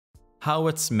How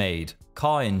it's made,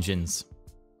 car engines.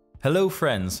 Hello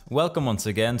friends, welcome once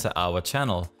again to our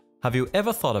channel. Have you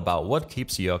ever thought about what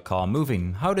keeps your car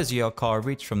moving? How does your car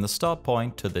reach from the start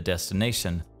point to the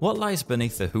destination? What lies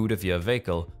beneath the hood of your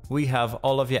vehicle? We have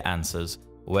all of your answers.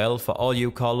 Well, for all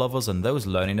you car lovers and those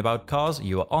learning about cars,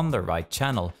 you are on the right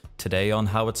channel. Today on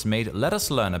How It's Made, let us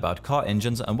learn about car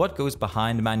engines and what goes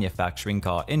behind manufacturing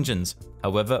car engines.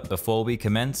 However, before we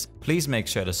commence, please make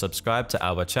sure to subscribe to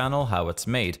our channel How It's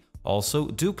Made. Also,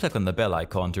 do click on the bell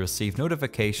icon to receive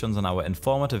notifications on our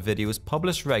informative videos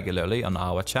published regularly on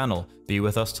our channel. Be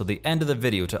with us till the end of the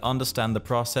video to understand the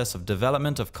process of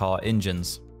development of car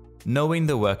engines. Knowing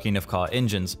the working of car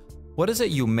engines. What is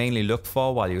it you mainly look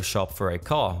for while you shop for a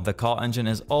car? The car engine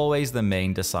is always the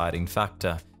main deciding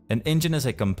factor. An engine is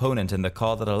a component in the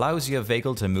car that allows your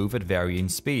vehicle to move at varying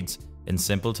speeds. In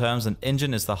simple terms, an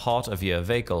engine is the heart of your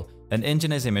vehicle. An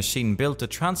engine is a machine built to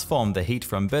transform the heat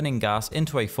from burning gas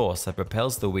into a force that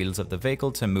propels the wheels of the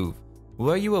vehicle to move.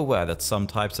 Were you aware that some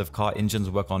types of car engines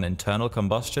work on internal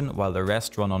combustion while the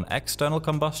rest run on external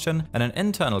combustion? In an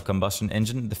internal combustion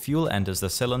engine, the fuel enters the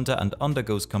cylinder and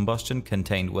undergoes combustion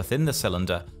contained within the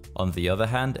cylinder. On the other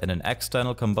hand, in an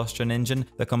external combustion engine,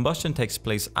 the combustion takes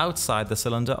place outside the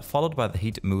cylinder, followed by the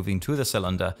heat moving to the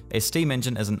cylinder. A steam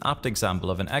engine is an apt example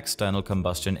of an external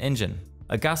combustion engine.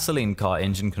 A gasoline car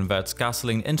engine converts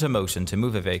gasoline into motion to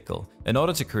move a vehicle. In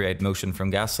order to create motion from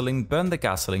gasoline, burn the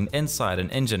gasoline inside an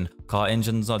engine. Car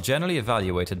engines are generally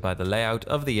evaluated by the layout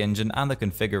of the engine and the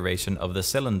configuration of the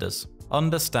cylinders.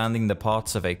 Understanding the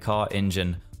parts of a car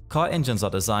engine. Car engines are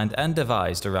designed and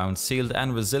devised around sealed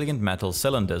and resilient metal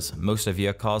cylinders. Most of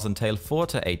your cars entail 4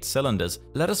 to 8 cylinders.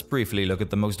 Let us briefly look at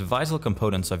the most vital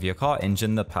components of your car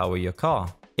engine that power your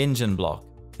car. Engine block.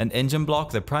 An engine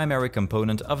block, the primary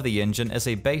component of the engine, is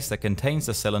a base that contains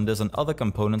the cylinders and other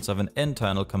components of an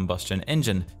internal combustion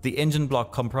engine. The engine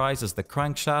block comprises the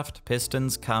crankshaft,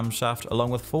 pistons, camshaft,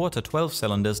 along with 4 to 12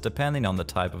 cylinders depending on the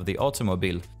type of the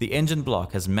automobile. The engine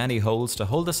block has many holes to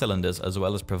hold the cylinders as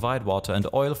well as provide water and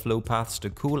oil flow paths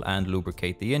to cool and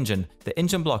lubricate the engine. The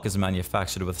engine block is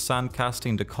manufactured with sand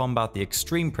casting to combat the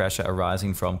extreme pressure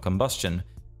arising from combustion.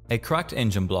 A cracked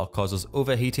engine block causes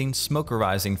overheating, smoke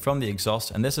arising from the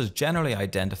exhaust, and this is generally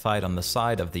identified on the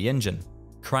side of the engine.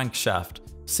 Crankshaft.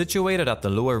 Situated at the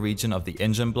lower region of the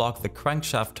engine block, the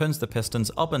crankshaft turns the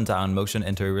pistons up and down motion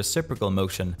into a reciprocal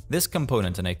motion. This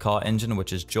component in a car engine,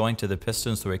 which is joined to the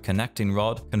pistons through a connecting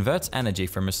rod, converts energy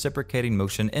from reciprocating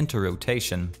motion into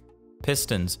rotation.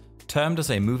 Pistons. Termed as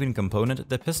a moving component,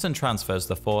 the piston transfers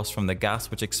the force from the gas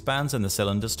which expands in the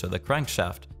cylinders to the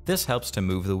crankshaft. This helps to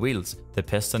move the wheels. The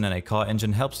piston in a car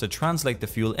engine helps to translate the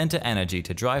fuel into energy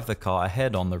to drive the car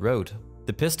ahead on the road.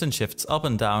 The piston shifts up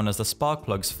and down as the spark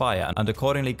plugs fire and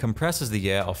accordingly compresses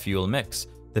the air or fuel mix.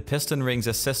 The piston rings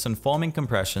assist in forming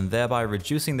compression, thereby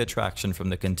reducing the traction from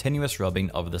the continuous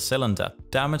rubbing of the cylinder.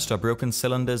 Damaged or broken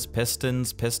cylinders,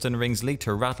 pistons, piston rings lead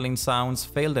to rattling sounds,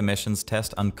 failed emissions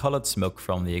test, and colored smoke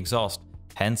from the exhaust.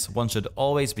 Hence, one should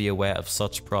always be aware of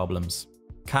such problems.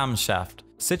 Camshaft.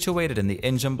 Situated in the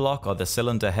engine block or the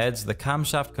cylinder heads, the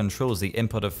camshaft controls the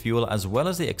input of fuel as well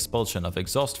as the expulsion of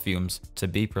exhaust fumes. To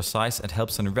be precise, it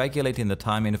helps in regulating the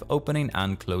timing of opening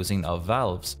and closing of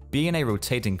valves. Being a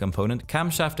rotating component,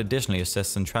 camshaft additionally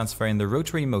assists in transferring the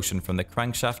rotary motion from the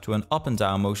crankshaft to an up and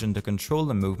down motion to control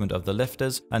the movement of the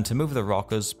lifters and to move the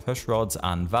rockers, push rods,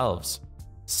 and valves.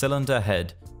 Cylinder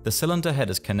head. The cylinder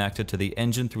head is connected to the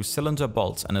engine through cylinder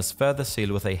bolts and is further sealed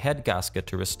with a head gasket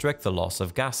to restrict the loss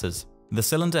of gases. The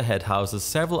cylinder head houses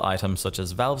several items such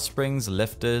as valve springs,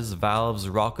 lifters, valves,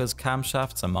 rockers,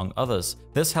 camshafts, among others.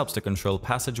 This helps to control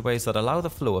passageways that allow the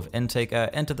flow of intake air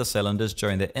into the cylinders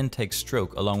during the intake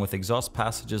stroke, along with exhaust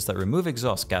passages that remove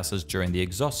exhaust gases during the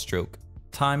exhaust stroke.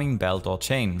 Timing belt or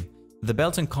chain. The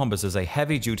belt encompasses a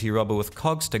heavy-duty rubber with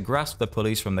cogs to grasp the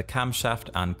pulleys from the camshaft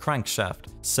and crankshaft.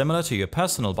 Similar to your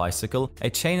personal bicycle, a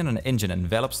chain in an engine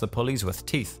envelops the pulleys with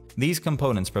teeth. These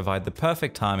components provide the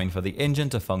perfect timing for the engine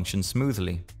to function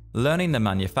smoothly. Learning the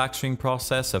manufacturing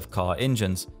process of car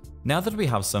engines. Now that we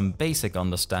have some basic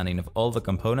understanding of all the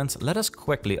components, let us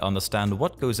quickly understand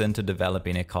what goes into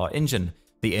developing a car engine.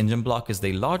 The engine block is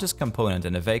the largest component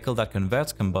in a vehicle that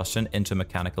converts combustion into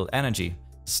mechanical energy.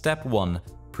 Step 1.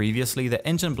 Previously, the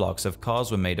engine blocks of cars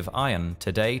were made of iron.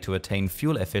 Today, to attain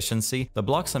fuel efficiency, the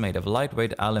blocks are made of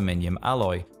lightweight aluminium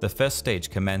alloy. The first stage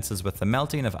commences with the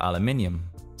melting of aluminium.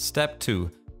 Step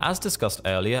 2. As discussed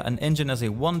earlier, an engine is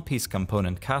a one-piece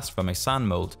component cast from a sand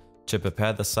mold. To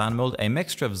prepare the sand mold, a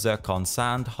mixture of zircon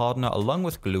sand, hardener along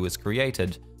with glue is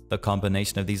created. The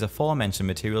combination of these aforementioned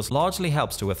materials largely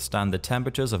helps to withstand the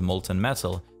temperatures of molten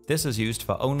metal. This is used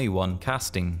for only one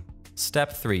casting.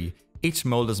 Step 3. Each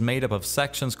mold is made up of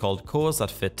sections called cores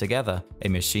that fit together. A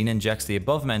machine injects the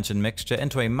above-mentioned mixture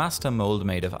into a master mold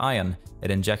made of iron. It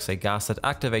injects a gas that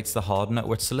activates the hardener,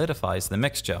 which solidifies the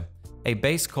mixture. A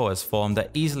base core is formed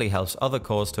that easily helps other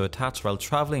cores to attach while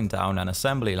traveling down an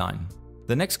assembly line.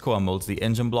 The next core molds the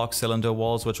engine block cylinder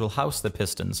walls, which will house the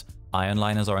pistons. Iron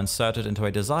liners are inserted into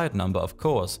a desired number of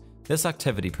cores. This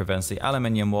activity prevents the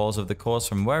aluminium walls of the cores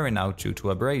from wearing out due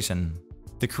to abrasion.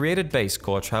 The created base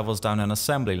core travels down an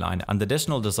assembly line and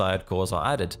additional desired cores are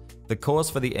added. The cores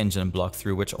for the engine block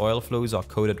through which oil flows are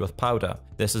coated with powder.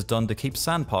 This is done to keep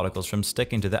sand particles from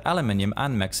sticking to the aluminium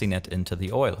and mixing it into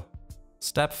the oil.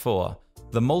 Step 4.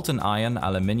 The molten iron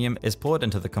aluminium is poured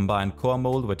into the combined core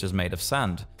mold, which is made of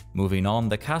sand. Moving on,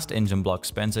 the cast engine block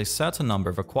spends a certain number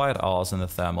of required hours in the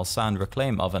thermal sand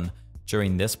reclaim oven.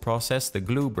 During this process, the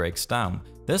glue breaks down.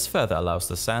 This further allows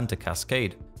the sand to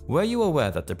cascade. Were you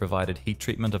aware that the provided heat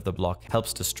treatment of the block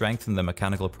helps to strengthen the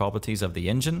mechanical properties of the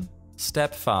engine?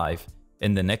 Step 5.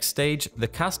 In the next stage, the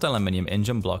cast aluminium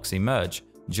engine blocks emerge.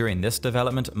 During this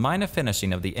development, minor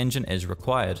finishing of the engine is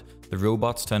required. The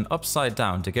robots turn upside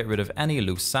down to get rid of any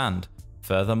loose sand.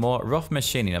 Furthermore, rough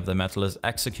machining of the metal is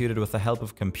executed with the help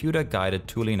of computer-guided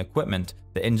tooling equipment.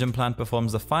 The engine plant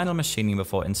performs the final machining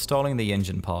before installing the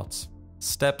engine parts.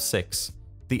 Step 6.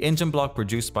 The engine block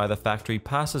produced by the factory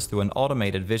passes through an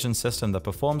automated vision system that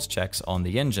performs checks on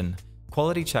the engine.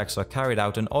 Quality checks are carried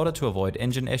out in order to avoid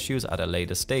engine issues at a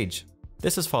later stage.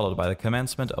 This is followed by the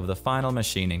commencement of the final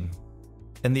machining.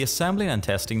 In the assembling and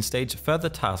testing stage, further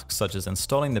tasks such as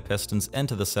installing the pistons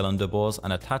into the cylinder bores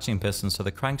and attaching pistons to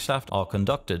the crankshaft are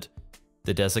conducted.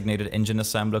 The designated engine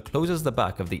assembler closes the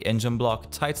back of the engine block,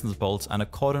 tightens bolts, and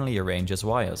accordingly arranges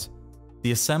wires.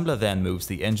 The assembler then moves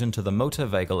the engine to the motor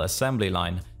vehicle assembly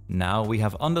line. Now we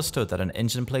have understood that an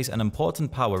engine plays an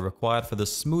important power required for the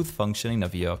smooth functioning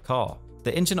of your car.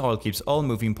 The engine oil keeps all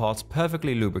moving parts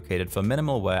perfectly lubricated for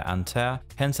minimal wear and tear,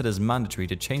 hence it is mandatory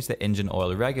to change the engine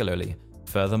oil regularly.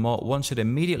 Furthermore, one should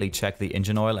immediately check the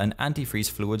engine oil and antifreeze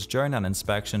fluids during an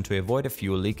inspection to avoid a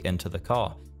fuel leak into the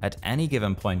car. At any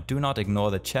given point, do not ignore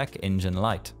the check engine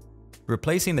light.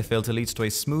 Replacing the filter leads to a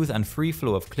smooth and free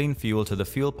flow of clean fuel to the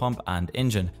fuel pump and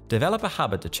engine. Develop a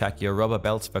habit to check your rubber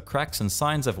belts for cracks and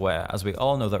signs of wear, as we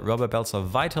all know that rubber belts are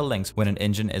vital links when an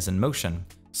engine is in motion.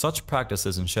 Such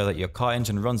practices ensure that your car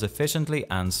engine runs efficiently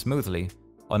and smoothly.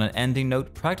 On an ending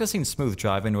note, practicing smooth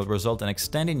driving will result in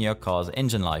extending your car's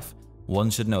engine life. One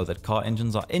should know that car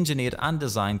engines are engineered and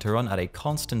designed to run at a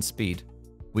constant speed.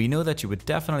 We know that you would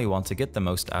definitely want to get the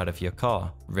most out of your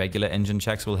car. Regular engine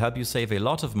checks will help you save a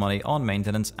lot of money on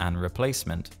maintenance and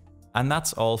replacement. And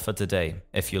that's all for today.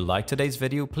 If you liked today's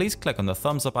video, please click on the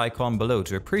thumbs up icon below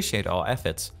to appreciate our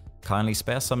efforts. Kindly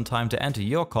spare some time to enter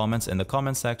your comments in the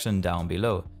comment section down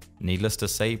below. Needless to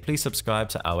say, please subscribe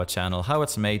to our channel, How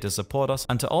It's Made, to support us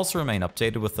and to also remain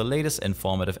updated with the latest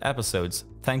informative episodes.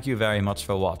 Thank you very much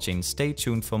for watching, stay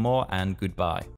tuned for more, and goodbye.